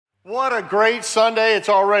What a great Sunday it's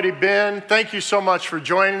already been. Thank you so much for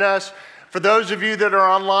joining us. For those of you that are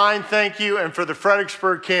online, thank you. And for the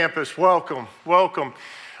Fredericksburg campus, welcome, welcome.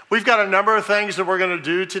 We've got a number of things that we're going to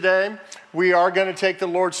do today. We are going to take the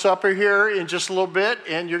Lord's Supper here in just a little bit,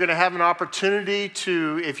 and you're going to have an opportunity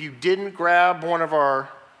to, if you didn't grab one of our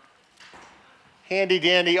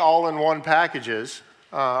handy-dandy all-in-one packages,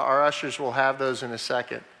 our ushers will have those in a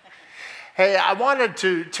second. Hey, I wanted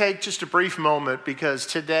to take just a brief moment because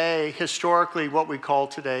today, historically, what we call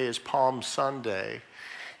today is Palm Sunday.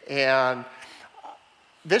 And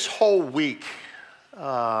this whole week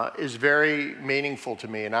is very meaningful to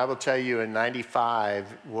me. And I will tell you, in 95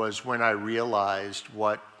 was when I realized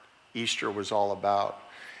what Easter was all about.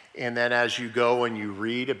 And then as you go and you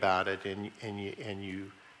read about it and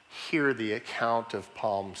you hear the account of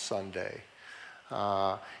Palm Sunday,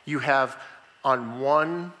 you have on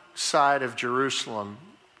one side of Jerusalem,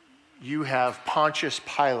 you have Pontius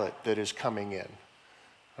Pilate that is coming in,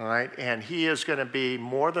 all right? And he is going to be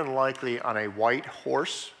more than likely on a white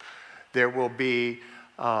horse. There will be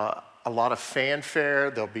a lot of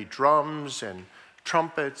fanfare. There'll be drums and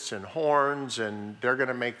trumpets and horns, and they're going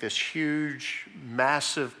to make this huge,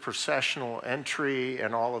 massive processional entry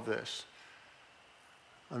and all of this.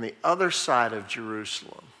 On the other side of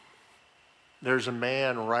Jerusalem, there's a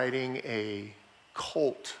man riding a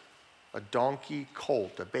colt, a donkey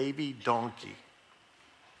colt, a baby donkey.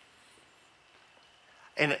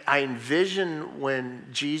 And I envision when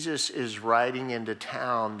Jesus is riding into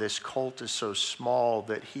town, this colt is so small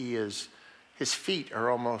that his feet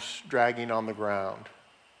are almost dragging on the ground.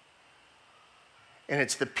 And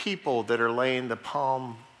it's the people that are laying the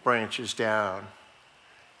palm branches down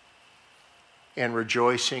and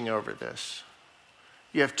rejoicing over this.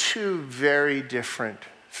 You have two very different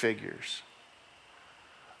figures.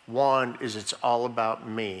 One is it's all about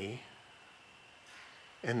me,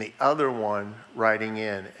 and the other one writing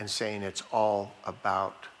in and saying it's all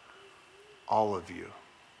about all of you.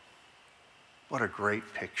 What a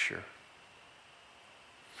great picture.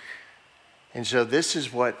 And so this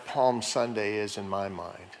is what Palm Sunday is in my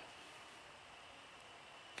mind.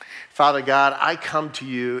 Father God, I come to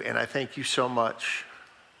you and I thank you so much.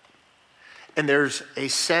 And there's a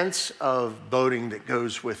sense of boding that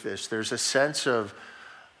goes with this. There's a sense of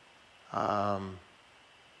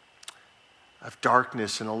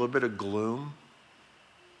darkness and a little bit of gloom.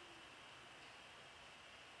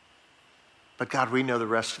 But God, we know the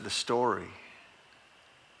rest of the story.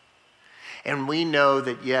 And we know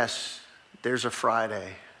that, yes, there's a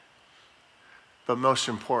Friday. But most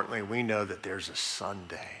importantly, we know that there's a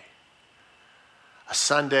Sunday. A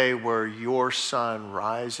Sunday where your Son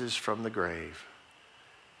rises from the grave,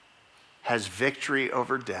 has victory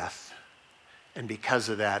over death, and because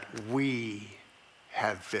of that, we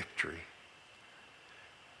have victory.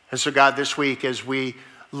 And so God, this week, as we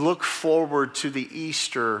look forward to the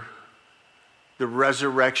Easter, the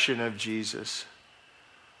resurrection of Jesus,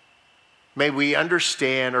 may we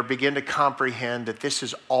understand or begin to comprehend that this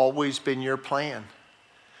has always been your plan,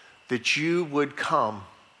 that you would come,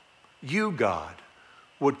 you, God,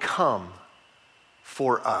 would come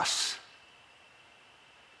for us.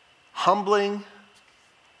 Humbling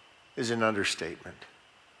is an understatement.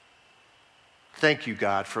 Thank you,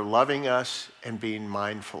 God, for loving us and being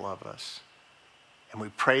mindful of us. And we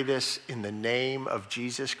pray this in the name of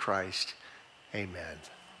Jesus Christ. Amen.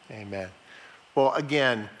 Amen. Well,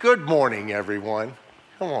 again, good morning, everyone.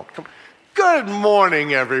 Come on. Good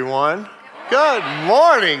morning, everyone. Good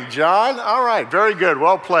morning, John. All right, very good.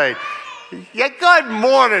 Well played. Yeah, good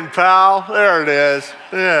morning, pal. There it is.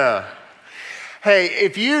 Yeah. Hey,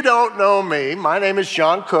 if you don't know me, my name is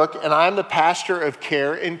John Cook, and I'm the pastor of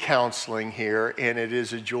Care and Counseling here, and it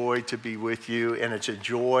is a joy to be with you, and it's a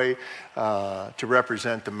joy to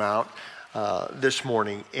represent the Mount this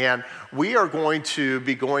morning. And we are going to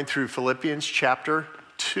be going through Philippians chapter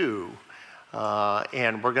 2,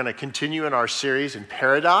 and we're going to continue in our series in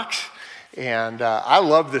Paradox. And I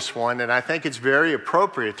love this one, and I think it's very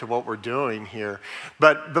appropriate to what we're doing here.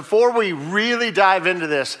 But before we really dive into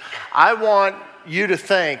this, I want you to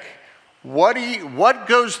think, what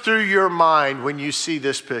goes through your mind when you see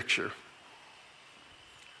this picture?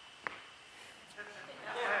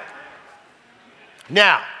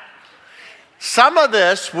 Now, some of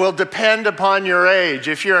this will depend upon your age.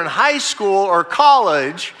 If you're in high school or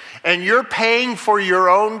college and you're paying for your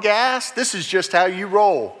own gas, this is just how you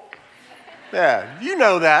roll. Yeah, you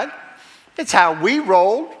know that. It's how we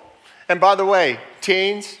rolled. And by the way,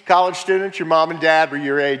 teens, college students, your mom and dad were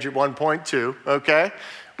your age at one point too, okay?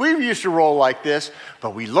 We used to roll like this,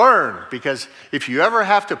 but we learned, because if you ever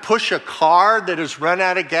have to push a car that has run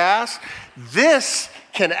out of gas, this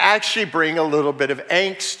can actually bring a little bit of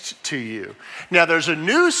angst to you. Now, there's a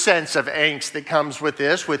new sense of angst that comes with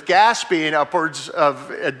this, with gas being upwards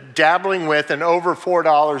of dabbling with and over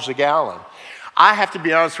 $4 a gallon. I have to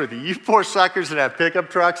be honest with you, you poor suckers that have pickup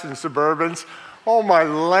trucks and Suburbans, oh my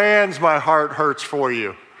lands, my heart hurts for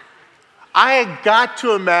you. I have got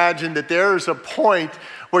to imagine that there is a point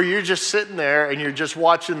where you're just sitting there and you're just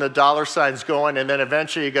watching the dollar signs going, and then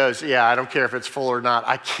eventually he goes, yeah, I don't care if it's full or not.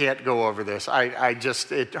 I can't go over this.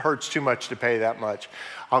 It hurts too much to pay that much.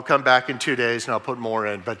 I'll come back in 2 days and I'll put more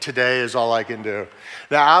in, but today is all I can do.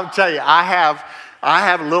 Now, I'll tell you, I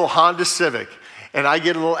have a little Honda Civic, and I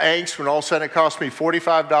get a little angst when all of a sudden it costs me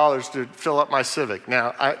 $45 to fill up my Civic.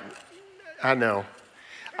 Now, I know.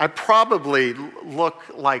 I probably look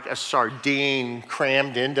like a sardine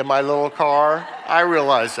crammed into my little car. I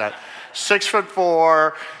realize that.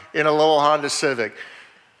 6'4" in a little Honda Civic.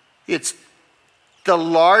 It's the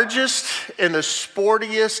largest and the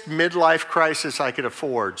sportiest midlife crisis I could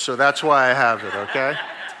afford. So that's why I have it, okay?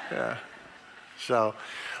 Yeah.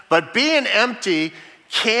 But being empty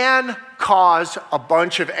can cause a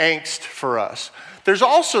bunch of angst for us. There's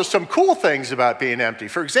also some cool things about being empty.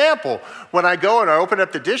 For example, when I go and I open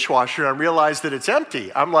up the dishwasher and I realize that it's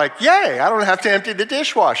empty, I'm like, yay, I don't have to empty the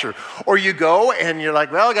dishwasher. Or you go and you're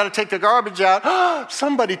like, well, I got to take the garbage out.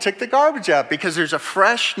 Somebody took the garbage out because there's a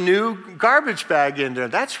fresh new garbage bag in there.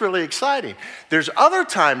 That's really exciting. There's other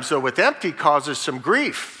times, though, with empty causes some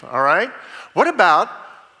grief, all right? What about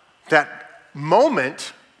that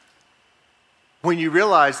moment when you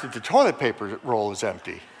realize that the toilet paper roll is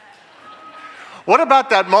empty? What about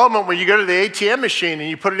that moment when you go to the ATM machine and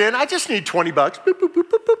you put it in, I just need 20 bucks, boop, boop, boop,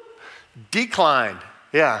 boop, boop. Declined,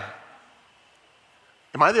 yeah.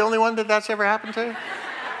 Am I the only one that's ever happened to?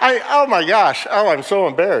 Oh my gosh, I'm so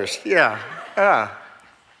embarrassed, yeah.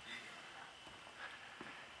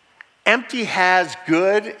 Empty has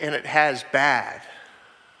good and it has bad.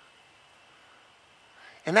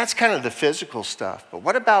 And that's kind of the physical stuff. But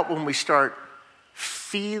what about when we start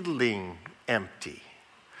feeling empty?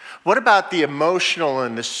 What about the emotional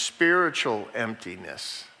and the spiritual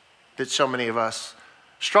emptiness that so many of us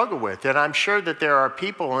struggle with? And I'm sure that there are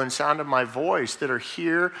people in the sound of my voice that are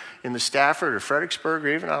here in the Stafford or Fredericksburg or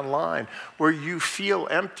even online where you feel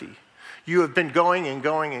empty. You have been going and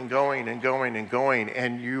going and going and going and going,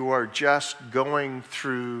 and you are just going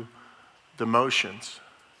through the motions.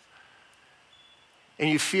 And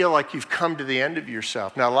you feel like you've come to the end of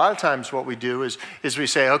yourself. Now, a lot of times what we do is we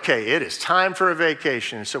say, okay, it is time for a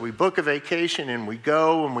vacation. And so we book a vacation and we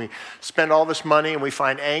go and we spend all this money and we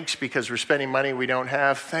find angst because we're spending money we don't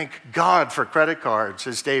have. Thank God for credit cards,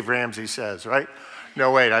 as Dave Ramsey says, right?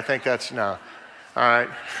 No, wait, I think that's, no. All right.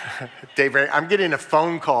 I'm getting a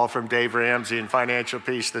phone call from Dave Ramsey in Financial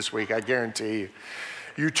Peace this week, I guarantee you.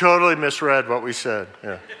 You totally misread what we said.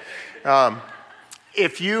 Yeah.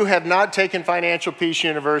 If you have not taken Financial Peace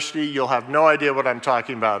University, you'll have no idea what I'm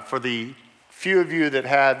talking about. For the few of you that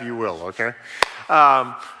have, you will, okay?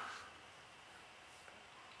 But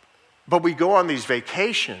we go on these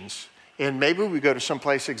vacations, and maybe we go to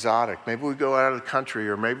someplace exotic. Maybe we go out of the country,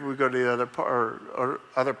 or maybe we go to the other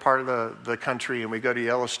part of the country, and we go to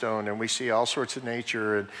Yellowstone, and we see all sorts of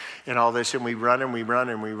nature and all this, and we run and we run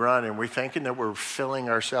and we run, and we're thinking that we're filling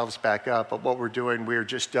ourselves back up. But what we're doing, we're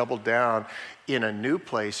just doubled down in a new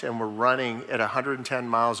place, and we're running at 110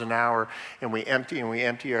 miles an hour, and we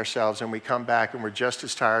empty ourselves, and we come back, and we're just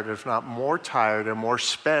as tired, if not more tired and more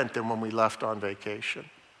spent than when we left on vacation.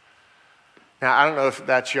 Now, I don't know if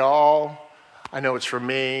that's y'all. I know it's for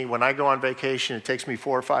me. When I go on vacation, it takes me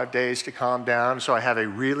 4 or 5 days to calm down. So I have a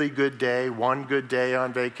really good day, one good day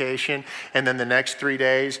on vacation. And then the next 3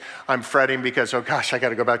 days, I'm fretting because, oh gosh, I got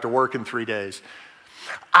to go back to work in 3 days.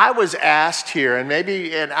 I was asked here,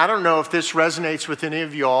 and I don't know if this resonates with any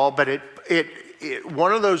of y'all, but it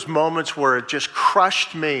one of those moments where it just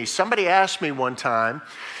crushed me. Somebody asked me one time,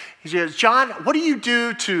 he says, John, what do you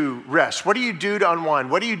do to rest? What do you do to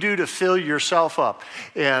unwind? What do you do to fill yourself up?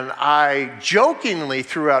 And I jokingly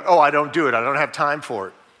threw out, I don't do it. I don't have time for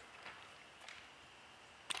it.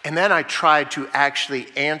 And then I tried to actually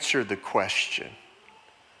answer the question.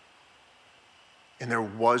 And there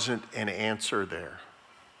wasn't an answer there.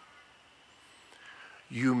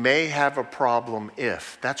 You may have a problem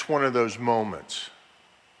if. That's one of those moments.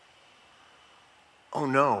 Oh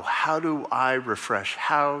no, how do I refresh?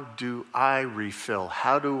 How do I refill?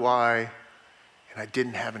 How do I? And I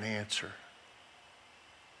didn't have an answer.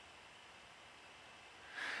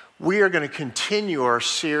 We are going to continue our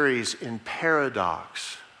series in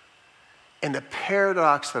paradox. And the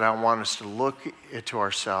paradox that I want us to look into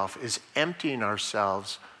ourselves is emptying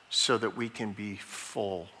ourselves so that we can be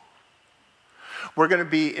full. We're going to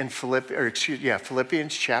be in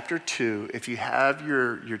Philippians chapter 2. If you have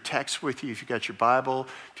your text with you, if you got your Bible,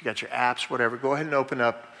 if you got your apps, whatever, go ahead and open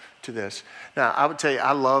up to this. Now, I would tell you,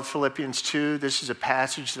 I love Philippians 2. This is a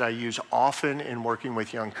passage that I use often in working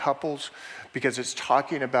with young couples because it's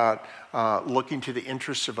talking about looking to the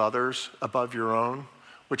interests of others above your own,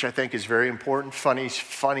 which I think is very important. Funny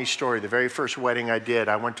story. The very first wedding I did,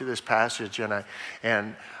 I went to this passage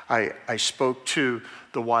and I spoke to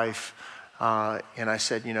the wife and I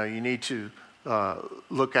said, you need to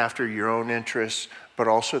look after your own interests, but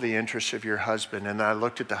also the interests of your husband. And I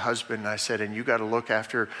looked at the husband and I said, and you got to look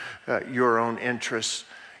after your own interests.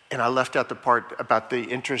 And I left out the part about the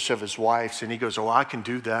interests of his wives. And he goes, oh, I can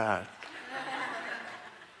do that.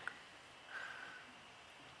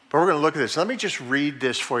 But we're going to look at this. Let me just read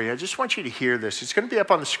this for you. I just want you to hear this. It's going to be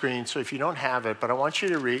up on the screen, so if you don't have it, but I want you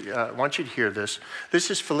to read. I want you to hear this.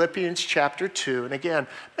 This is Philippians chapter 2. And again,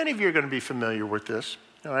 many of you are going to be familiar with this.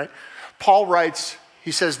 All right. Paul writes,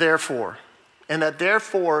 he says, therefore. And that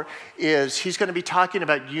therefore is, he's going to be talking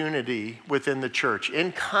about unity within the church.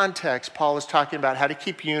 In context, Paul is talking about how to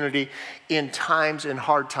keep unity in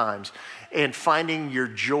hard times, and finding your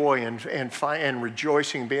joy and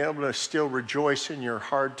rejoicing, being able to still rejoice in your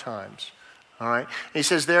hard times. All right? And he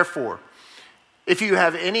says, therefore, if you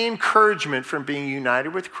have any encouragement from being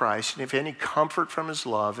united with Christ, and if any comfort from his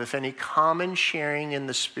love, if any common sharing in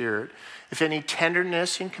the Spirit, if any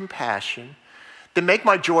tenderness and compassion, then make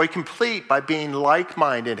my joy complete by being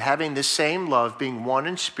like-minded, having the same love, being one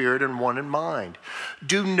in spirit and one in mind.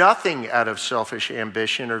 Do nothing out of selfish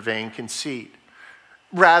ambition or vain conceit.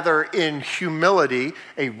 Rather, in humility,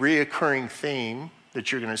 a reoccurring theme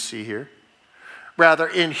that you're going to see here. Rather,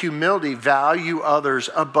 in humility, value others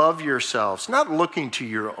above yourselves, not looking to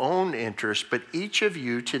your own interest, but each of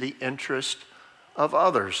you to the interest of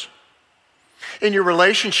others. In your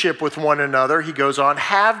relationship with one another, he goes on,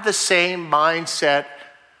 have the same mindset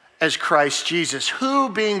as Christ Jesus, who,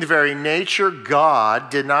 being the very nature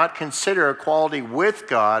God, did not consider equality with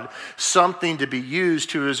God something to be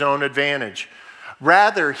used to his own advantage.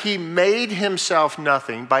 Rather, he made himself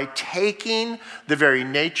nothing by taking the very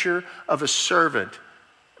nature of a servant,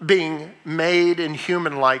 being made in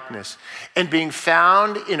human likeness, and being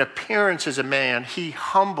found in appearance as a man, he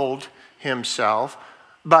humbled himself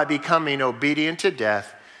by becoming obedient to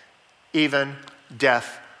death, even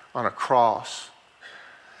death on a cross.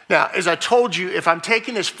 Now, as I told you, if I'm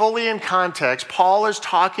taking this fully in context, Paul is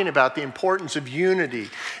talking about the importance of unity.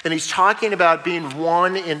 And he's talking about being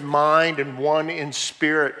one in mind and one in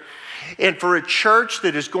spirit. And for a church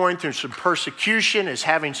that is going through some persecution, is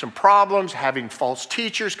having some problems, having false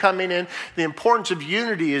teachers coming in, the importance of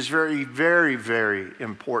unity is very, very, very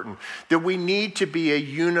important. That we need to be a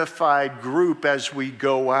unified group as we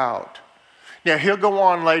go out. Now, he'll go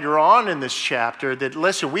on later on in this chapter that,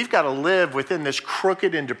 listen, we've got to live within this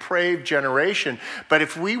crooked and depraved generation. But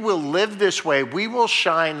if we will live this way, we will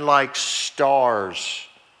shine like stars.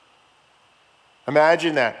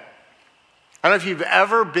 Imagine that. I don't know if you've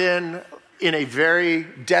ever been in a very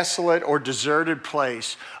desolate or deserted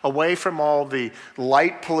place, away from all the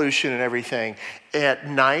light pollution and everything, at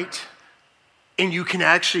night, and you can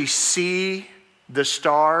actually see the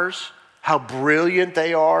stars, how brilliant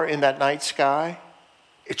they are in that night sky.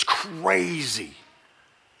 It's crazy.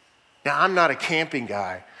 Now, I'm not a camping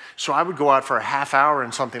guy, so I would go out for a half hour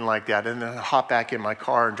and something like that, and then hop back in my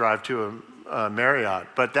car and drive to a Marriott.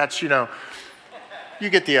 But that's, you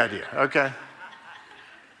get the idea, okay?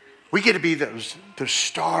 We get to be those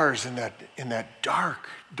stars in that dark,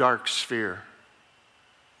 dark sphere.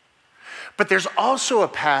 But there's also a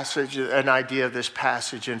passage, an idea of this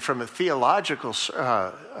passage, and from a theological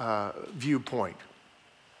viewpoint,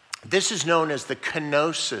 this is known as the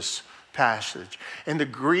kenosis passage. And the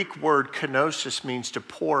Greek word kenosis means to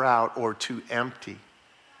pour out or to empty.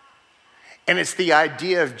 And it's the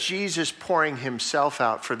idea of Jesus pouring himself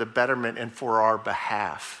out for the betterment and for our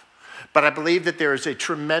behalf. But I believe that there is a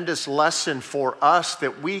tremendous lesson for us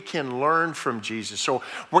that we can learn from Jesus. So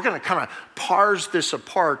we're going to kind of parse this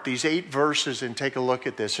apart, these 8 verses, and take a look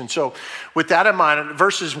at this. And so with that in mind,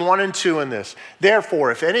 verses 1 and 2 in this.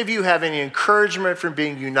 Therefore, if any of you have any encouragement from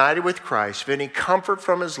being united with Christ, if any comfort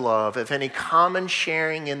from his love, if any common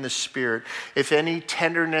sharing in the Spirit, if any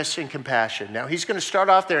tenderness and compassion. Now, he's going to start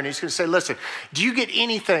off there and he's going to say, listen, do you get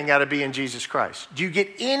anything out of being Jesus Christ? Do you get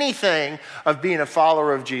anything of being a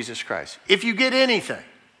follower of Jesus Christ? If you get anything,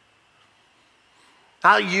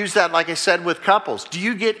 I'll use that, like I said, with couples. Do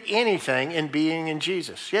you get anything in being in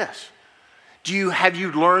Jesus? Yes. Have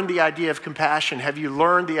you learned the idea of compassion? Have you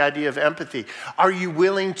learned the idea of empathy? Are you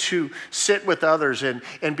willing to sit with others and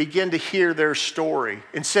begin to hear their story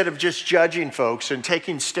instead of just judging folks and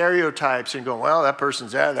taking stereotypes and going, well, that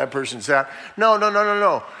person's that person's that.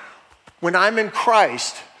 No. When I'm in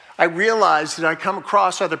Christ, I realize that I come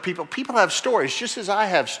across other people. People have stories just as I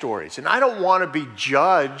have stories. And I don't want to be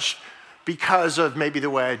judged because of maybe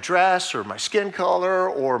the way I dress or my skin color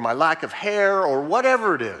or my lack of hair or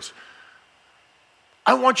whatever it is.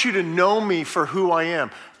 I want you to know me for who I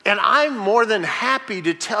am. And I'm more than happy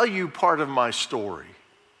to tell you part of my story.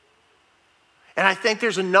 And I think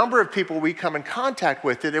there's a number of people we come in contact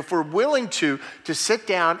with that if we're willing to sit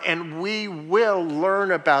down and we will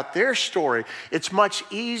learn about their story, it's much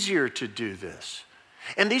easier to do this.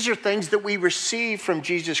 And these are things that we receive from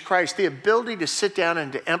Jesus Christ, the ability to sit down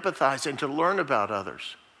and to empathize and to learn about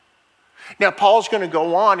others. Now, Paul's going to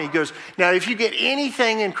go on. He goes, now, if you get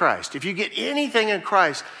anything in Christ,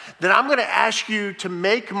 then I'm going to ask you to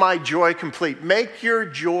make my joy complete. Make your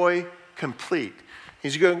joy complete.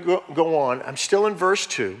 He's going to go on. I'm still in verse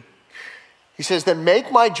 2. He says, then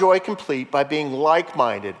make my joy complete by being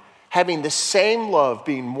like-minded, having the same love,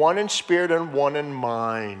 being one in spirit and one in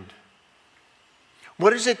mind.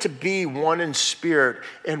 What is it to be one in spirit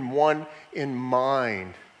and one in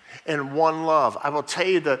mind and one love? I will tell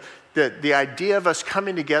you the idea of us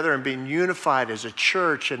coming together and being unified as a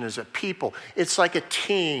church and as a people, it's like a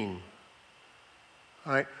team,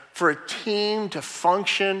 right? For a team to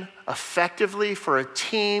function effectively, for a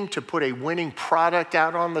team to put a winning product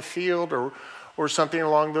out on the field or something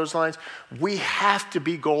along those lines, we have to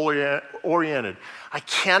be goal-oriented. I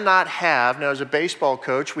cannot have, now as a baseball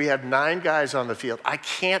coach, we have 9 guys on the field. I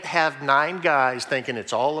can't have 9 guys thinking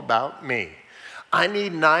it's all about me. I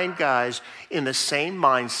need 9 guys in the same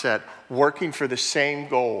mindset, working for the same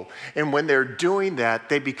goal. And when they're doing that,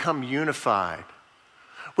 they become unified.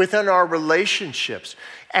 Within our relationships,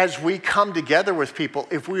 as we come together with people,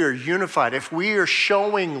 if we are unified, if we are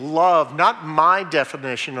showing love, not my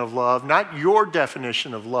definition of love, not your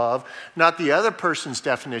definition of love, not the other person's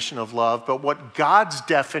definition of love, but what God's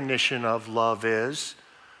definition of love is,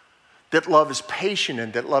 that love is patient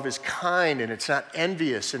and that love is kind and it's not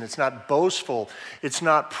envious and it's not boastful, it's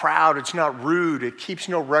not proud, it's not rude, it keeps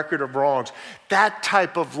no record of wrongs. That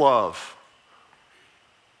type of love.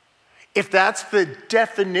 If that's the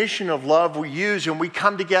definition of love we use and we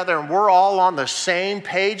come together and we're all on the same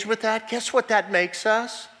page with that, guess what that makes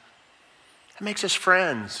us? It makes us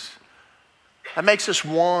friends. That makes us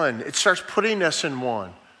one. It starts putting us in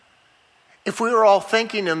one. If we are all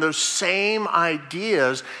thinking in those same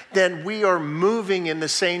ideas, then we are moving in the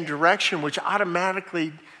same direction, which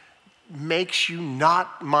automatically makes you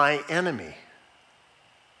not my enemy.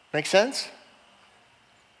 Make sense?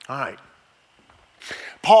 All right.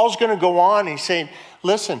 Paul's going to go on. He's saying,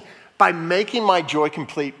 listen, by making my joy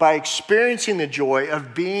complete, by experiencing the joy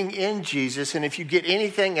of being in Jesus, and if you get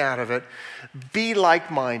anything out of it, be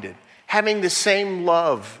like-minded, having the same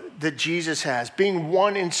love that Jesus has, being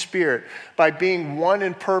one in spirit, by being one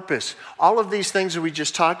in purpose. All of these things that we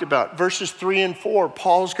just talked about. Verses 3 and 4,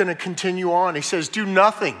 Paul's going to continue on. He says, do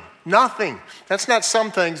nothing. That's not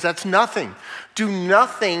some things, that's nothing. Do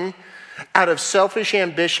nothing out of selfish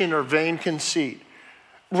ambition or vain conceit.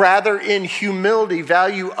 Rather, in humility,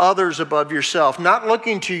 value others above yourself, not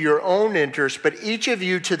looking to your own interests, but each of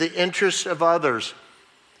you to the interests of others.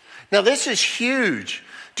 Now, this is huge.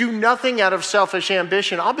 Do nothing out of selfish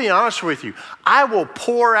ambition. I'll be honest with you. I will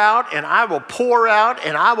pour out and I will pour out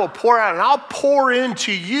and I will pour out and I'll pour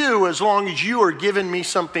into you as long as you are giving me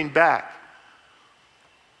something back.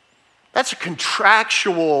 That's a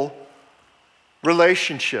contractual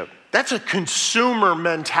relationship. That's a consumer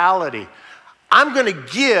mentality. I'm going to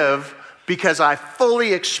give because I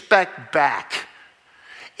fully expect back.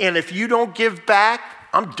 And if you don't give back,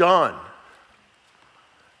 I'm done.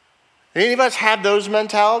 Any of us have those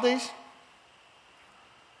mentalities?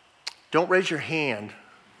 Don't raise your hand.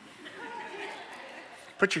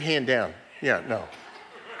 Put your hand down. Yeah, no.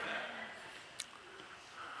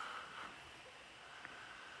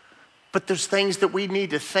 But there's things that we need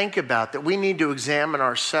to think about, that we need to examine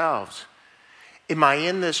ourselves. Am I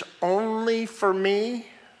in this only for me?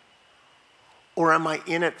 Or am I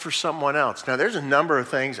in it for someone else? Now, there's a number of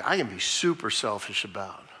things I can be super selfish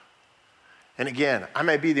about. And again, I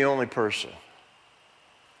may be the only person,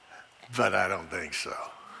 but I don't think so.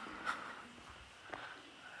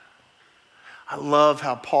 I love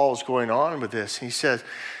how Paul's going on with this. He says,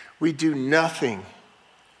 we do nothing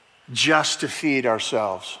just to feed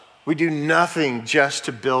ourselves. We do nothing just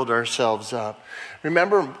to build ourselves up.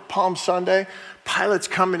 Remember Palm Sunday? Pilate's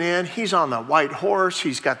coming in. He's on the white horse.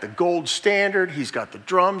 He's got the gold standard. He's got the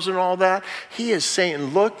drums and all that. He is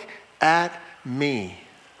saying, look at me.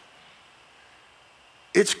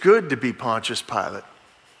 It's good to be Pontius Pilate.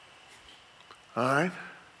 All right?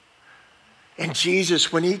 And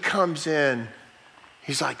Jesus, when he comes in,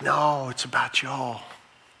 he's like, no, it's about y'all.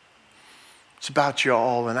 It's about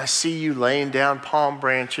y'all. And I see you laying down palm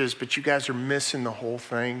branches, but you guys are missing the whole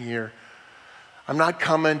thing here. I'm not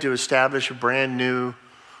coming to establish a brand new,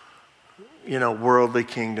 worldly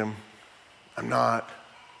kingdom. I'm not.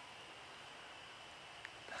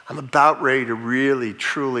 I'm about ready to really,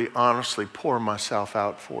 truly, honestly pour myself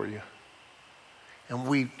out for you.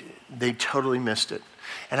 And they totally missed it.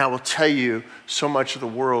 And I will tell you, so much of the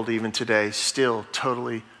world even today still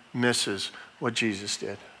totally misses what Jesus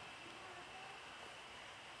did.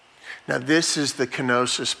 Now this is the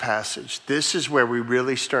kenosis passage. This is where we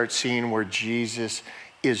really start seeing where Jesus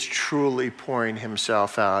is truly pouring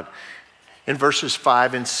himself out. In verses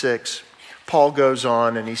 5 and 6, Paul goes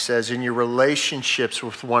on and he says, in your relationships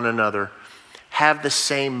with one another, have the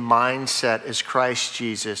same mindset as Christ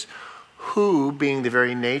Jesus, who, being the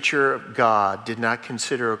very nature of God, did not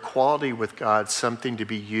consider equality with God something to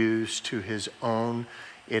be used to his own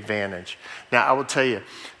advantage. Now, I will tell you,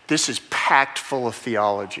 this is packed full of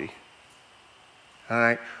theology. All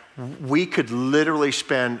right? We could literally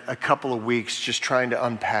spend a couple of weeks just trying to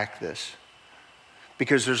unpack this,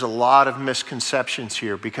 because there's a lot of misconceptions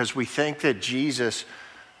here, because we think that Jesus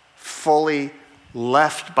fully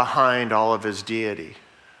left behind all of his deity.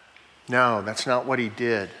 No, that's not what he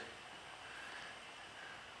did.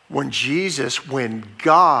 When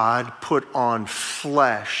God put on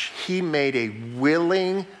flesh, he made a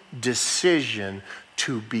willing decision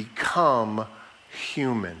to become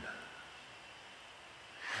human.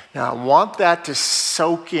 Now, I want that to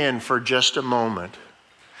soak in for just a moment,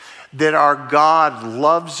 that our God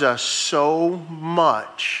loves us so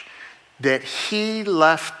much that he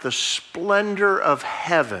left the splendor of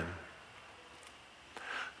heaven,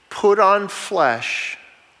 put on flesh,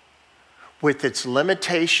 with its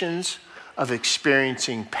limitations of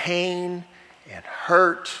experiencing pain and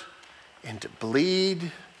hurt and to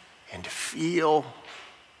bleed and to feel.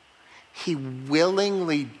 He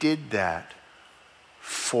willingly did that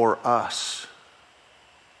for us.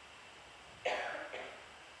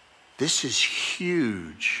 This is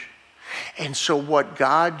huge. And so what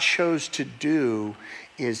God chose to do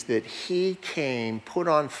is that he came, put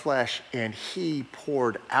on flesh, and he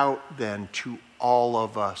poured out then to all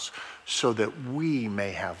of us so that we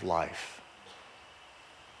may have life.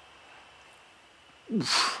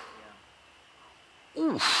 Oof.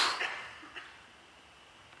 Oof.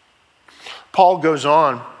 Paul goes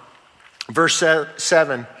on, verse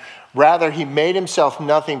 7, rather he made himself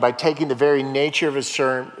nothing by taking the very nature of his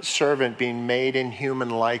servant, being made in human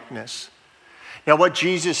likeness. Now what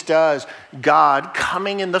Jesus does, God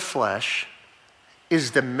coming in the flesh,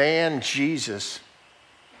 is the man Jesus,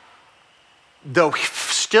 though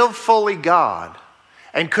still fully God,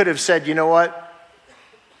 and could have said, you know what?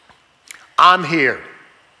 I'm here.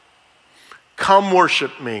 Come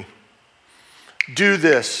worship me. Do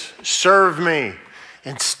this. Serve me.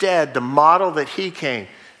 Instead, the model that he came,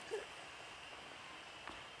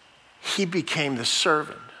 he became the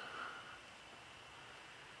servant.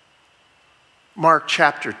 Mark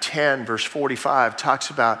chapter 10, verse 45 talks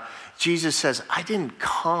about, Jesus says, I didn't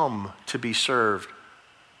come to be served.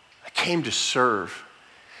 I came to serve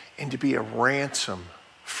and to be a ransom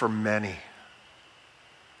for many.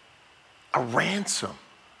 A ransom.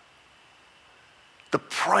 The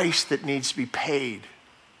price that needs to be paid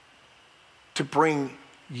to bring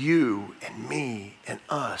you and me and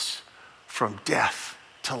us from death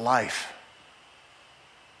to life.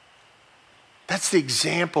 That's the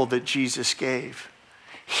example that Jesus gave.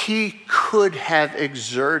 He could have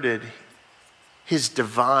exerted his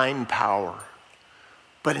divine power,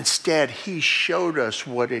 but instead he showed us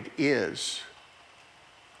what it is.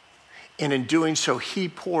 And in doing so, he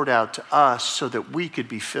poured out to us so that we could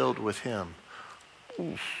be filled with him.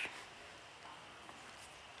 Oof.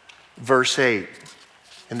 Verse 8,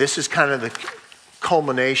 and this is kind of the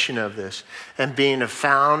culmination of this. And being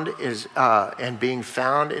found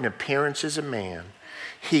in appearance as a man,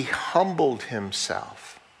 he humbled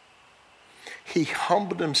himself. He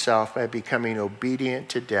humbled himself by becoming obedient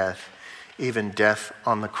to death, even death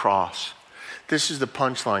on the cross. This is the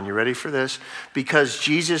punchline. You ready for this? Because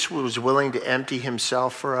Jesus was willing to empty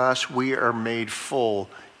himself for us, we are made full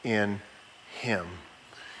in him.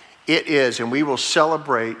 It is, and we will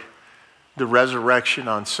celebrate the resurrection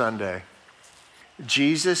on Sunday.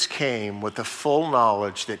 Jesus came with the full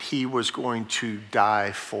knowledge that he was going to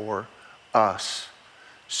die for us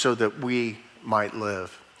so that we might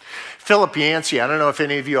live. Philip Yancey, I don't know if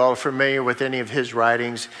any of you all are familiar with any of his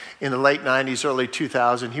writings. In the late 90s, early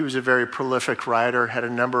 2000s, he was a very prolific writer, had a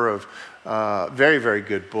number of very, very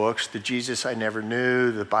good books. The Jesus I Never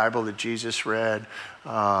Knew, the Bible that Jesus read,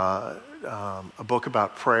 a book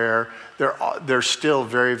about prayer. They're still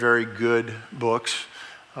very, very good books.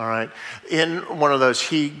 All right. In one of those,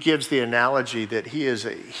 he gives the analogy that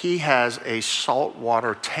he has a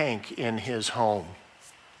saltwater tank in his home.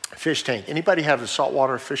 Fish tank. Anybody have a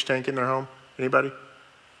saltwater fish tank in their home? Anybody?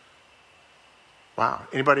 Wow.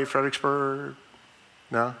 Anybody at Fredericksburg?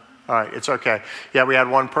 No? All right, it's okay. Yeah, we had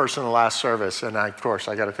one person in the last service, and of course,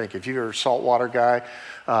 I got to think, if you're a saltwater guy,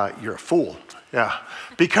 you're a fool. Yeah,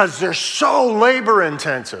 because they're so labor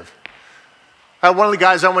intensive. One of the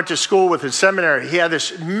guys I went to school with in seminary, he had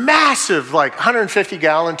this massive, like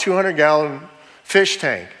 150-gallon, 200-gallon fish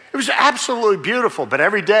tank. It was absolutely beautiful, but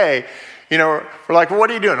every day, we're like, well, what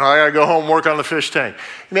are you doing? Oh, I got to go home and work on the fish tank.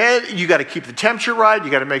 Man, you got to keep the temperature right. You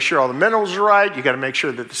got to make sure all the minerals are right. You got to make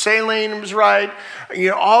sure that the saline is right.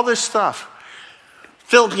 All this stuff.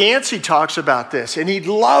 Philip Yancey talks about this, and he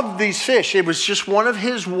loved these fish. It was just one of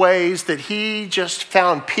his ways that he just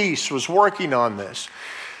found peace, was working on this.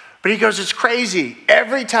 But he goes, it's crazy.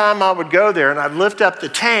 Every time I would go there and I'd lift up the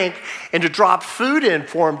tank and to drop food in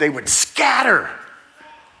for them, they would scatter.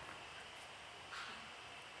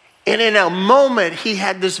 And in a moment, he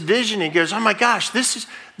had this vision. He goes, oh my gosh, this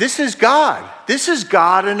is God. This is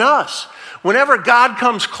God in us. Whenever God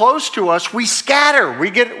comes close to us, we scatter.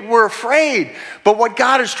 We're afraid. But what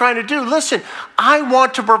God is trying to do, listen, I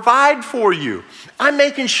want to provide for you. I'm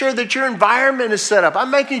making sure that your environment is set up.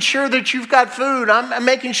 I'm making sure that you've got food. I'm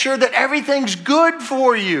making sure that everything's good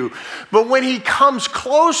for you. But when he comes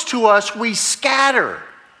close to us, we scatter.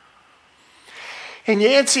 And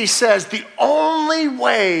Yancey says, the only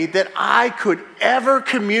way that I could ever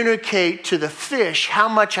communicate to the fish how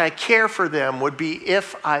much I care for them would be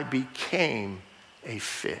if I became a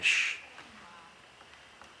fish.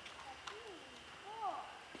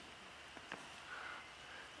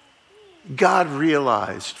 God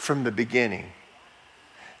realized from the beginning,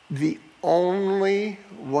 the only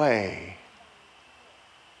way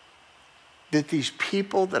that these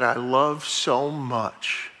people that I love so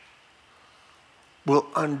much will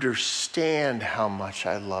understand how much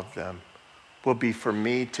I love them will be for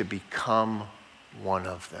me to become one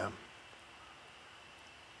of them.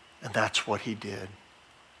 And that's what he did.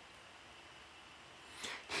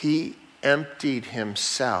 He emptied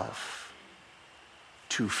himself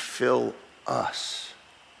to fill us.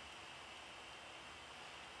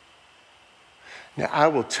 Now, I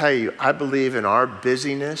will tell you, I believe in our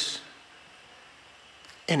busyness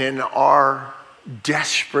and in our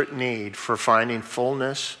desperate need for finding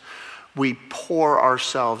fullness, we pour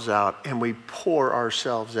ourselves out and we pour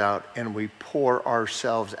ourselves out and we pour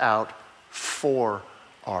ourselves out for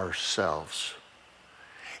ourselves.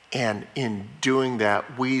 And in doing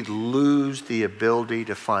that, we lose the ability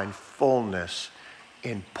to find fullness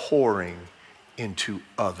in pouring into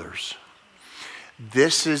others.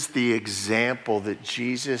 This is the example that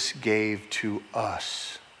Jesus gave to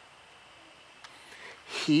us.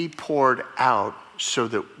 He poured out so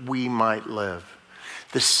that we might live.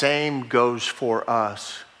 The same goes for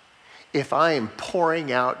us. If I am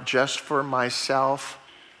pouring out just for myself,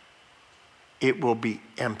 it will be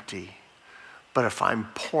empty. But if I'm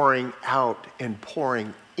pouring out and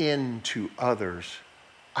pouring into others,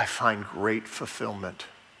 I find great fulfillment.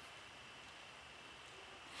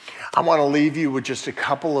 I want to leave you with just a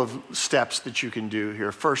couple of steps that you can do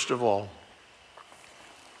here. First of all,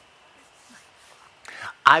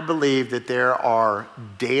 I believe that there are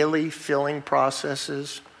daily filling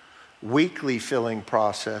processes, weekly filling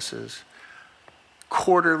processes,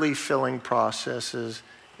 quarterly filling processes,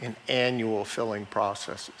 and annual filling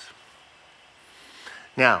processes.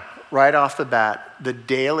 Now, right off the bat, the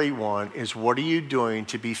daily one is, what are you doing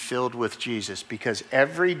to be filled with Jesus? Because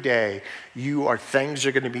every day things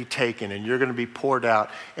are going to be taken and you're going to be poured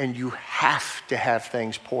out, and you have to have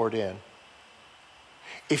things poured in.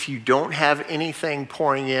 If you don't have anything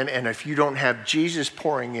pouring in, and if you don't have Jesus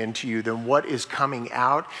pouring into you, then what is coming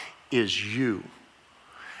out is you.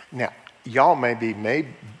 Now, y'all may be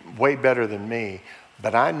way better than me,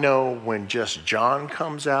 but I know when just John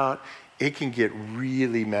comes out, it can get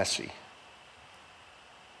really messy.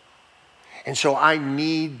 And so I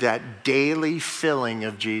need that daily filling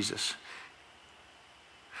of Jesus.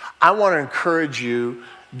 I want to encourage you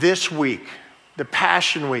this week, the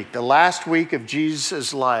Passion Week, the last week of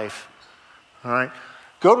Jesus' life, all right?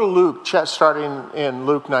 Go to Luke, starting in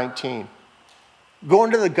Luke 19. Go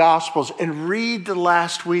into the Gospels and read the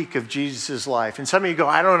last week of Jesus' life. And some of you go,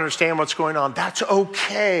 I don't understand what's going on. That's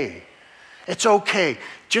okay. It's okay.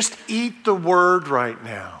 Just eat the word right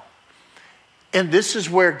now. And this is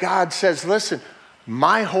where God says, listen,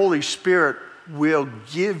 my Holy Spirit will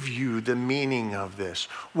give you the meaning of this,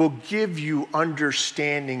 will give you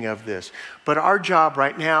understanding of this. But our job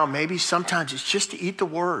right now, maybe sometimes it's just to eat the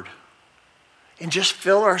word and just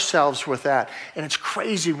fill ourselves with that. And it's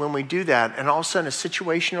crazy when we do that, and all of a sudden a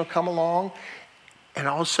situation will come along, and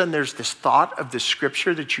all of a sudden there's this thought of the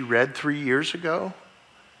scripture that you read 3 years ago,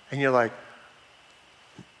 and you're like,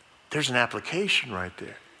 there's an application right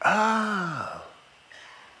there. Oh.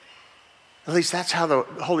 At least that's how the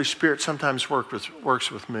Holy Spirit sometimes works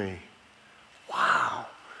with me. Wow.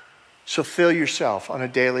 So fill yourself on a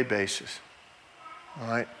daily basis. All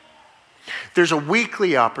right? There's a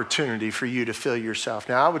weekly opportunity for you to fill yourself.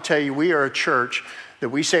 Now, I would tell you, we are a church that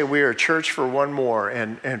we say we are a church for one more.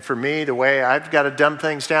 And for me, the way I've got to dumb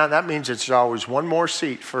things down, that means it's always one more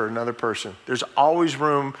seat for another person. There's always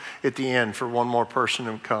room at the end for one more person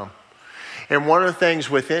to come. And one of the things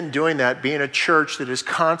within doing that, being a church that is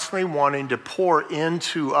constantly wanting to pour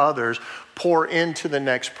into others, pour into the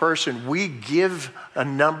next person, we give a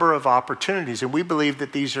number of opportunities. And we believe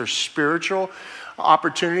that these are spiritual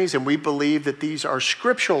opportunities, and we believe that these are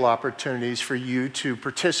scriptural opportunities for you to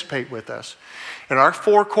participate with us. And our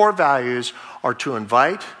 4 core values are to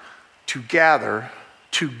invite, to gather,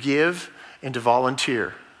 to give, and to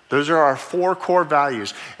volunteer. Those are our 4 core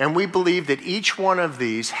values. And we believe that each one of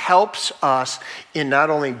these helps us in not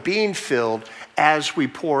only being filled as we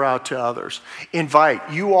pour out to others. Invite.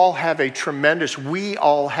 We all have a tremendous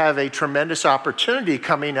opportunity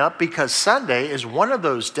coming up, because Sunday is one of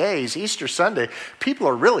those days, Easter Sunday, people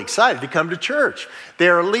are really excited to come to church.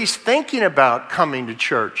 They're at least thinking about coming to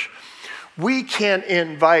church. We can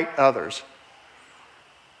invite others.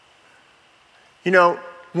 You know,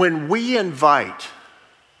 when we invite,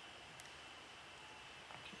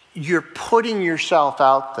 you're putting yourself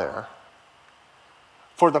out there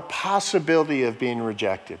for the possibility of being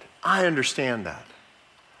rejected. I understand that.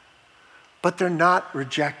 But they're not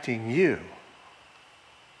rejecting you.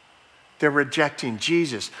 They're rejecting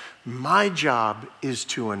Jesus. My job is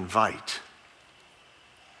to invite.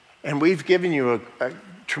 And we've given you a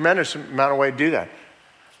tremendous amount of way to do that.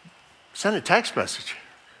 Send a text message.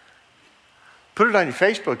 Put it on your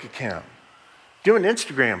Facebook account. Do an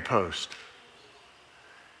Instagram post.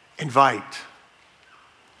 Invite.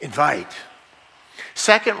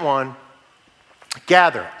 Second one,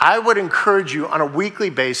 gather. I would encourage you on a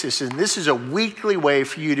weekly basis, and this is a weekly way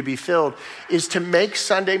for you to be filled, is to make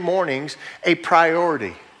Sunday mornings a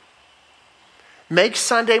priority. Make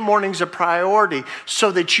Sunday mornings a priority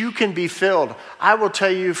so that you can be filled. I will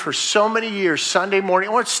tell you, for so many years, Sunday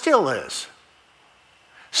morning, well, it still is.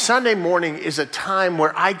 Sunday morning is a time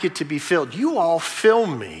where I get to be filled. You all fill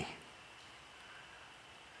me.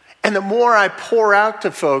 And the more I pour out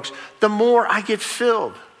to folks, the more I get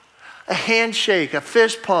filled. A handshake, a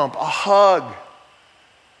fist pump, a hug.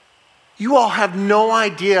 You all have no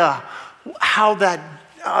idea how that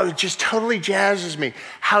just totally jazzes me.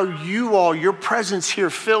 How your presence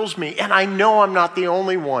here fills me. And I know I'm not the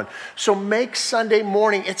only one. So make Sunday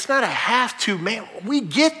morning, it's not a have to, man, we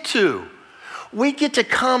get to. We get to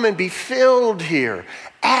come and be filled here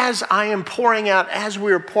as I am pouring out, as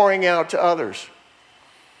we are pouring out to others.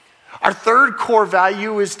 Our 3rd core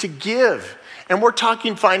value is to give. And we're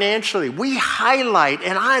talking financially. We highlight,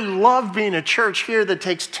 and I love being a church here that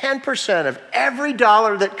takes 10% of every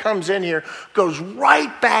dollar that comes in here, goes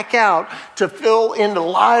right back out to fill in the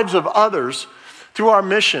lives of others through our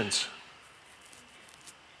missions.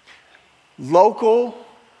 Local,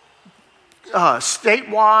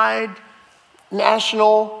 statewide,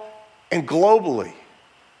 national, and globally.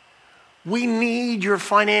 We need your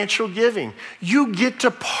financial giving. You get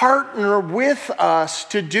to partner with us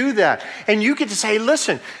to do that. And you get to say,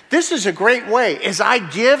 listen, this is a great way. As I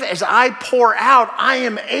give, as I pour out, I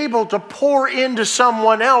am able to pour into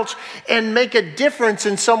someone else and make a difference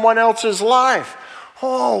in someone else's life.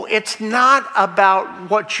 Oh, it's not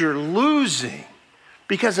about what you're losing,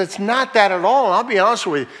 because it's not that at all. I'll be honest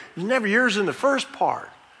with you, it's never yours in the first part.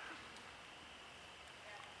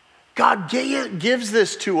 God gives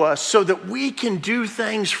this to us so that we can do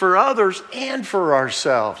things for others and for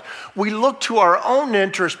ourselves. We look to our own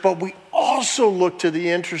interests, but we also look to the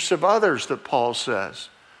interests of others, that Paul says.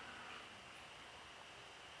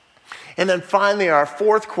 And then finally, our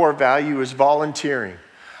 4th core value is volunteering.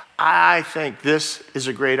 I think this is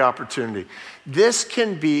a great opportunity. This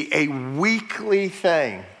can be a weekly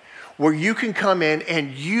thing where you can come in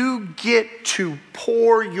and you get to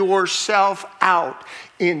pour yourself out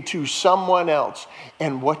into someone else.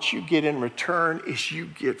 And what you get in return is you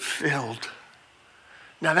get filled.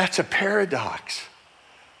 Now that's a paradox.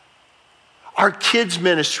 Our kids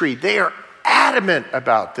ministry, they are adamant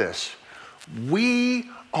about this. We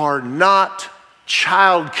are not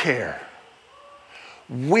childcare.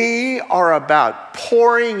 We are about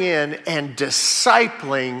pouring in and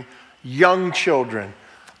discipling young children.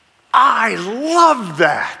 I love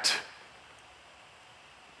that.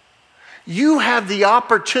 You have the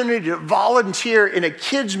opportunity to volunteer in a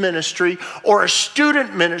kids ministry or a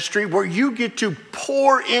student ministry where you get to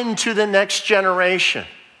pour into the next generation.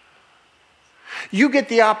 You get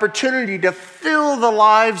the opportunity to fill the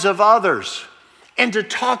lives of others and to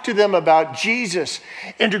talk to them about Jesus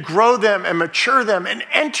and to grow them and mature them and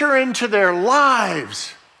enter into their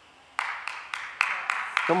lives.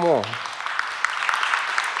 Come on.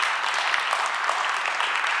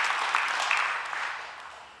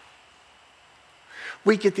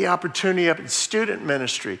 We get the opportunity up in student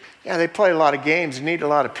ministry. Yeah, they play a lot of games and eat a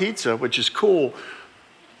lot of pizza, which is cool.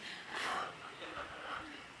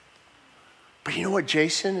 But you know what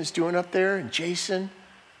Jason is doing up there? And Jason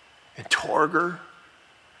and Torger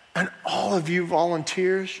and all of you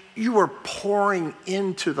volunteers, you are pouring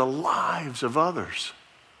into the lives of others.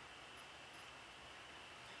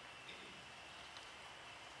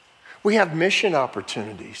 We have mission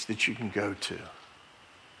opportunities that you can go to.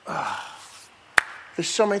 There's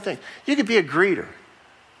so many things. You could be a greeter.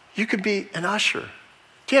 You could be an usher.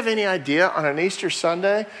 Do you have any idea on an Easter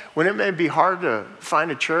Sunday when it may be hard to find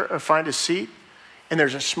a church or find a seat, and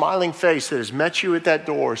there's a smiling face that has met you at that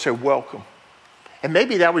door, say welcome. And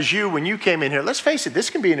maybe that was you when you came in here. Let's face it, this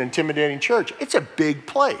can be an intimidating church. It's a big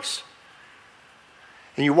place.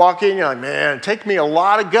 And you walk in, you're like, man, it takes me a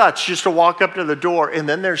lot of guts just to walk up to the door. And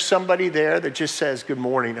then there's somebody there that just says, good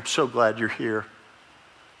morning, I'm so glad you're here.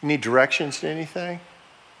 You need directions to anything?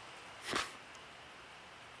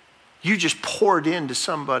 You just poured into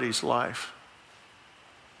somebody's life.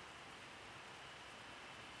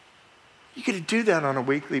 You get to do that on a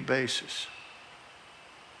weekly basis.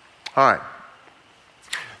 All right.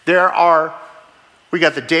 We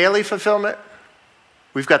got the daily fulfillment.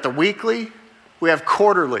 We've got the weekly. We have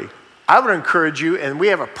quarterly. I would encourage you, and we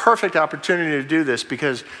have a perfect opportunity to do this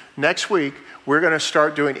because next week we're going to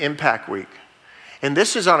start doing Impact Week. And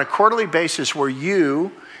this is on a quarterly basis where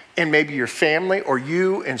you and maybe your family or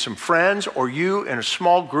you and some friends or you and a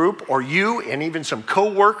small group or you and even some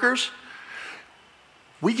co-workers,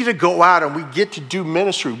 we get to go out and we get to do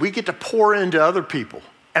ministry. We get to pour into other people.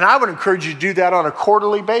 And I would encourage you to do that on a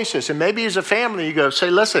quarterly basis. And maybe as a family you go, say,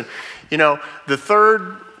 listen, the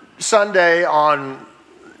third Sunday on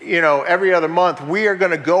every other month, we are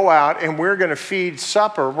going to go out and we're going to feed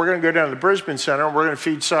supper. We're going to go down to the Brisbane Center and we're going to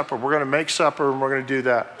feed supper. We're going to make supper and we're going to do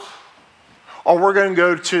that. Or we're going to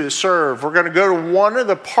go to Serve. We're going to go to one of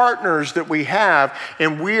the partners that we have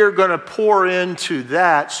and we are going to pour into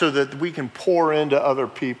that so that we can pour into other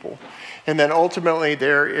people. And then ultimately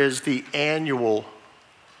there is the annual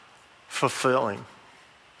fulfilling.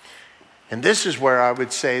 And this is where I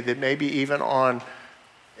would say that maybe even on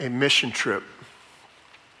a mission trip,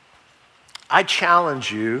 I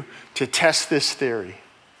challenge you to test this theory.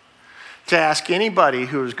 To ask anybody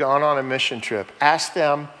who has gone on a mission trip, ask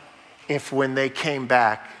them if when they came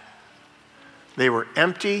back, they were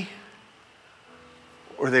empty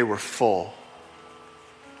or they were full.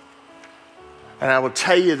 And I will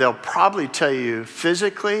tell you, they'll probably tell you,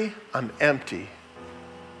 physically, I'm empty.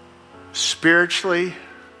 Spiritually,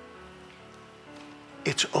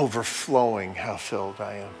 it's overflowing how filled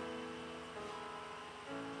I am.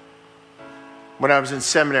 When I was in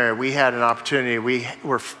seminary, we had an opportunity. We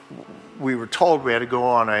were told we had to go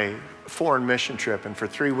on a foreign mission trip, and for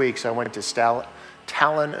 3 weeks I went to Tallinn,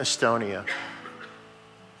 Estonia.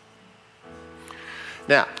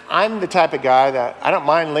 Now, I'm the type of guy that I don't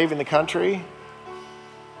mind leaving the country,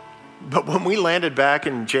 but when we landed back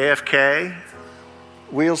in JFK,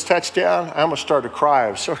 wheels touched down, I almost started to cry.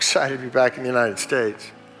 I was so excited to be back in the United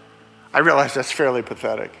States. I realized that's fairly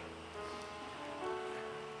pathetic.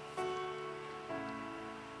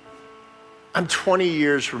 I'm 20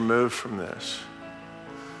 years removed from this.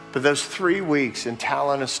 But those 3 weeks in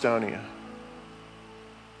Tallinn, Estonia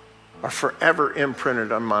are forever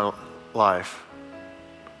imprinted on my life.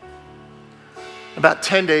 About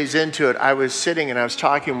 10 days into it, I was sitting and I was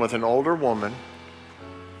talking with an older woman.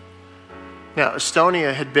 Now,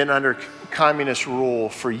 Estonia had been under communist rule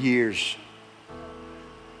for years.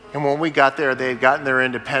 And when we got there, they had gotten their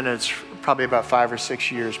independence probably about 5 or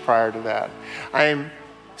 6 years prior to that. I am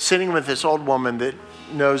sitting with this old woman that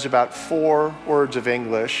knows about 4 words of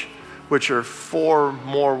English, which are 4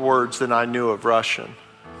 more words than I knew of Russian.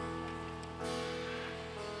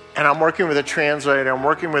 And I'm working with a translator. I'm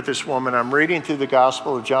working with this woman. I'm reading through the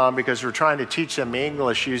Gospel of John because we're trying to teach them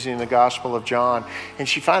English using the Gospel of John. And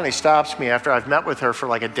she finally stops me after I've met with her for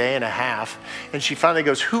like a day and a half. And she finally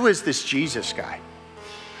goes, "Who is this Jesus guy?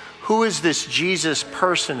 Who is this Jesus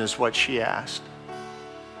person?" is what she asked.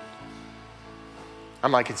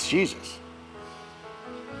 I'm like, "It's Jesus."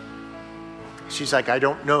 She's like, "I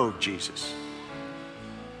don't know Jesus."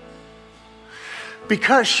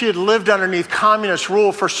 Because she had lived underneath communist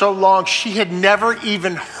rule for so long, she had never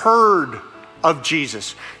even heard of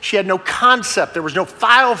Jesus. She had no concept. There was no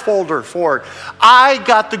file folder for it. I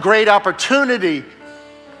got the great opportunity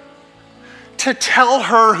to tell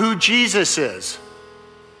her who Jesus is.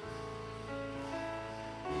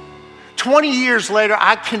 20 years later,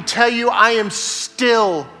 I can tell you I am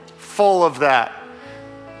still full of that.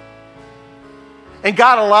 And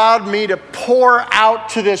God allowed me to pour out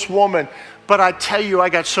to this woman. But I tell you, I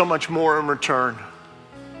got so much more in return.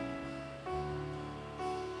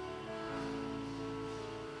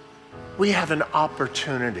 We have an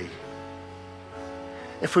opportunity.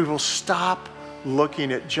 If we will stop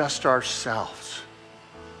looking at just ourselves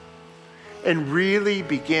and really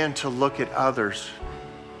begin to look at others,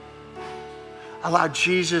 allow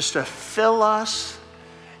Jesus to fill us,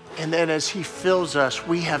 and then as he fills us,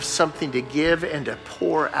 we have something to give and to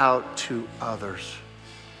pour out to others.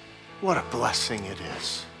 What a blessing it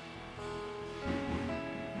is.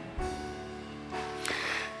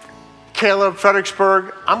 Caleb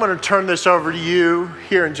Fredericksburg, I'm going to turn this over to you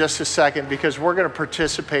here in just a second because we're going to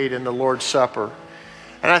participate in the Lord's Supper.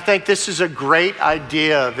 And I think this is a great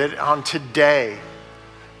idea that on today,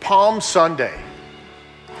 Palm Sunday,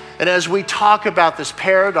 and as we talk about this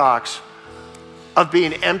paradox of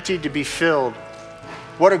being emptied to be filled,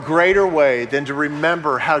 what a greater way than to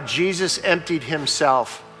remember how Jesus emptied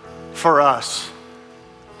himself for us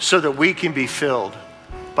so that we can be filled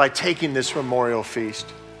by taking this memorial feast.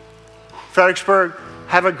 Fredericksburg,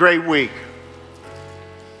 have a great week.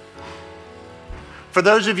 For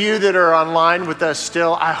those of you that are online with us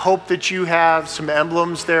still, I hope that you have some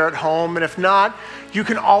emblems there at home. And if not, you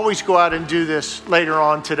can always go out and do this later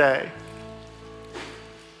on today.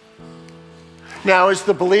 Now, as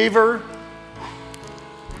the believer,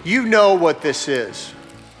 you know what this is.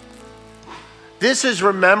 This is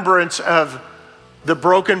remembrance of the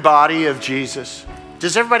broken body of Jesus.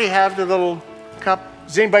 Does everybody have the little cup?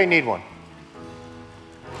 Does anybody need one?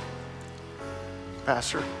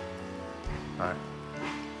 Pastor? All right.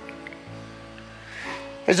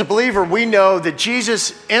 As a believer, we know that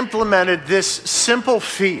Jesus implemented this simple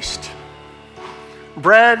feast,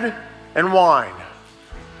 bread and wine.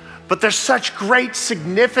 But there's such great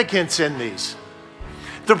significance in these.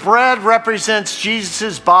 The bread represents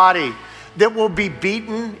Jesus' body that will be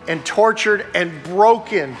beaten and tortured and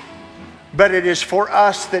broken, but it is for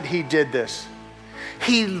us that he did this.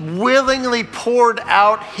 He willingly poured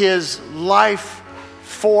out his life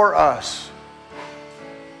for us.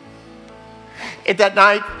 At that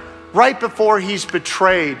night, right before he's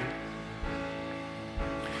betrayed,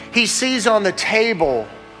 he sees on the table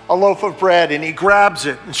a loaf of bread and he grabs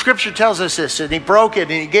it. And Scripture tells us this, and he broke it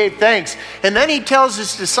and he gave thanks. And then he tells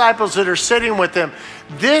his disciples that are sitting with him,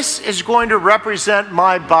 "This is going to represent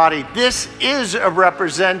my body. This is a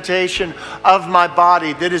representation of my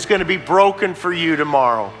body that is going to be broken for you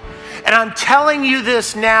tomorrow. And I'm telling you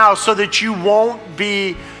this now so that you won't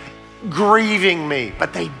be grieving me."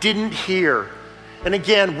 But they didn't hear. And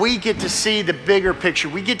again, we get to see the bigger picture.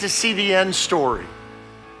 We get to see the end story.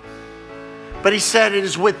 But he said it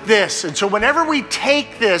is with this. And so whenever we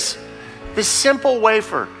take this simple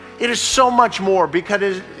wafer, it is so much more because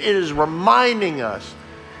it is reminding us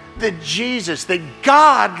that Jesus, that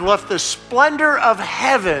God left the splendor of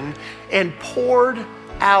heaven and poured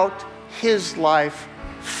out his life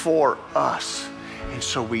for us. And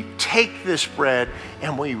so we take this bread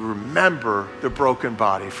and we remember the broken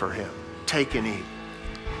body for him. Take and eat.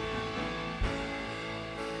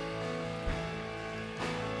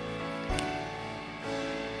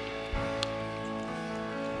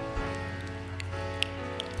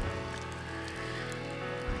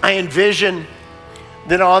 I envision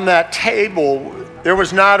that on that table, there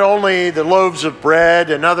was not only the loaves of bread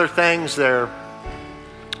and other things there,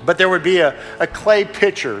 but there would be a clay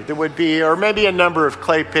pitcher that would be, or maybe a number of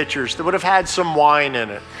clay pitchers that would have had some wine in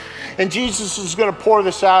it. And Jesus is going to pour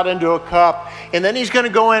this out into a cup, and then he's going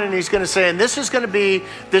to go in and he's going to say, and this is going to be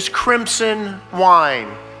this crimson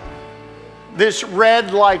wine this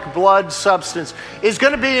red like blood substance, is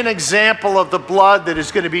going to be an example of the blood that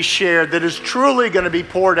is going to be shared, that is truly going to be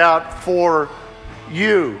poured out for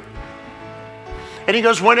you. And he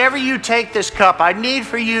goes, whenever you take this cup, I need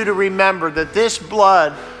for you to remember that this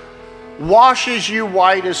blood washes you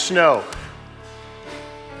white as snow.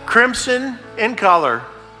 Crimson in color,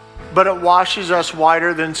 but it washes us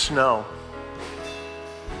whiter than snow.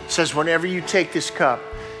 It says, whenever you take this cup,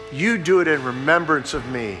 you do it in remembrance of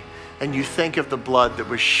me. And you think of the blood that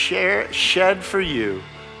was shed for you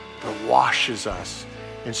that washes us.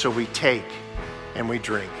 And so we take and we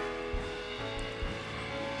drink.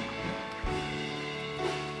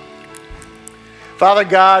 Father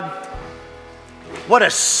God, what a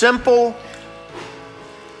simple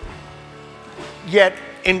yet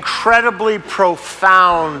incredibly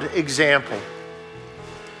profound example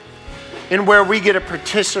in where we get to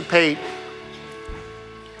participate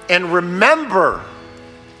and remember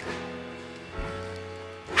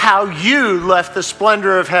how you left the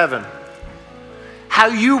splendor of heaven, how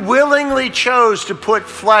you willingly chose to put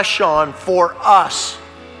flesh on for us,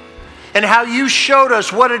 and how you showed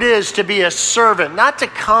us what it is to be a servant, not to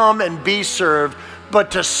come and be served, but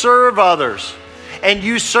to serve others. And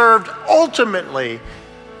you served ultimately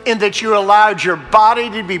in that you allowed your body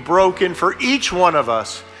to be broken for each one of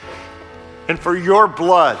us and for your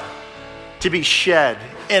blood to be shed.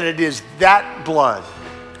 And it is that blood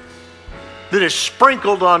that is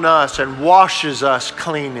sprinkled on us and washes us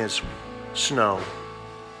clean as snow.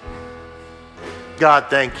 God,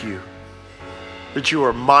 thank you that you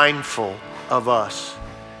are mindful of us.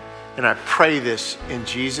 And I pray this in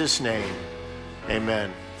Jesus' name.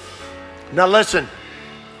 Amen. Now listen,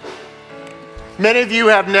 many of you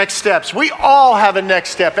have next steps. We all have a next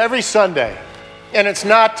step every Sunday. And it's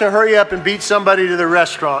not to hurry up and beat somebody to the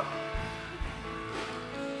restaurant,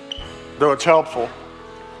 though it's helpful.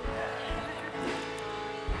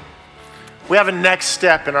 We have a next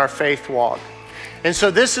step in our faith walk. And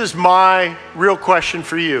so this is my real question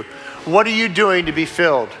for you. What are you doing to be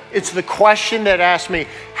filled? It's the question that asks me,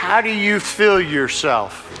 how do you fill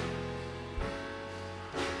yourself?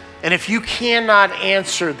 And if you cannot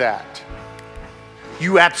answer that,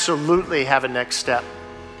 you absolutely have a next step.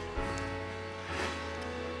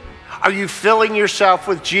 Are you filling yourself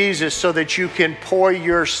with Jesus so that you can pour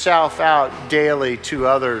yourself out daily to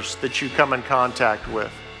others that you come in contact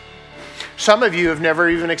with? Some of you have never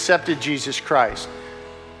even accepted Jesus Christ.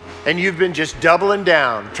 And you've been just doubling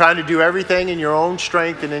down, trying to do everything in your own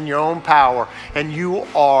strength and in your own power. And you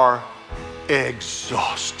are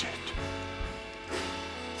exhausted.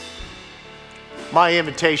 My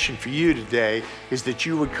invitation for you today is that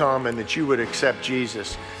you would come and that you would accept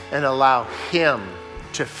Jesus and allow him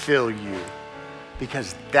to fill you,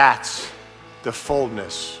 because that's the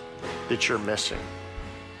fullness that you're missing.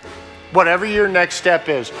 Whatever your next step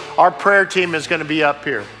is, our prayer team is going to be up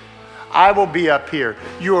here. I will be up here.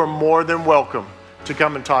 You are more than welcome to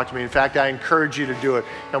come and talk to me. In fact, I encourage you to do it.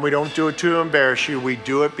 And we don't do it to embarrass you. We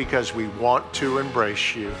do it because we want to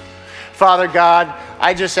embrace you. Father God,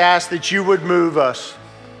 I just ask that you would move us,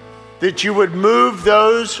 that you would move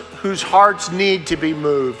those whose hearts need to be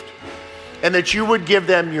moved, and that you would give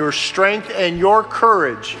them your strength and your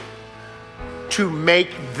courage to make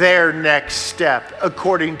their next step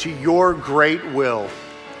according to your great will.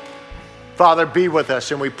 Father, be with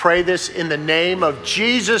us, and we pray this in the name of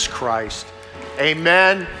Jesus Christ.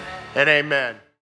 Amen and amen.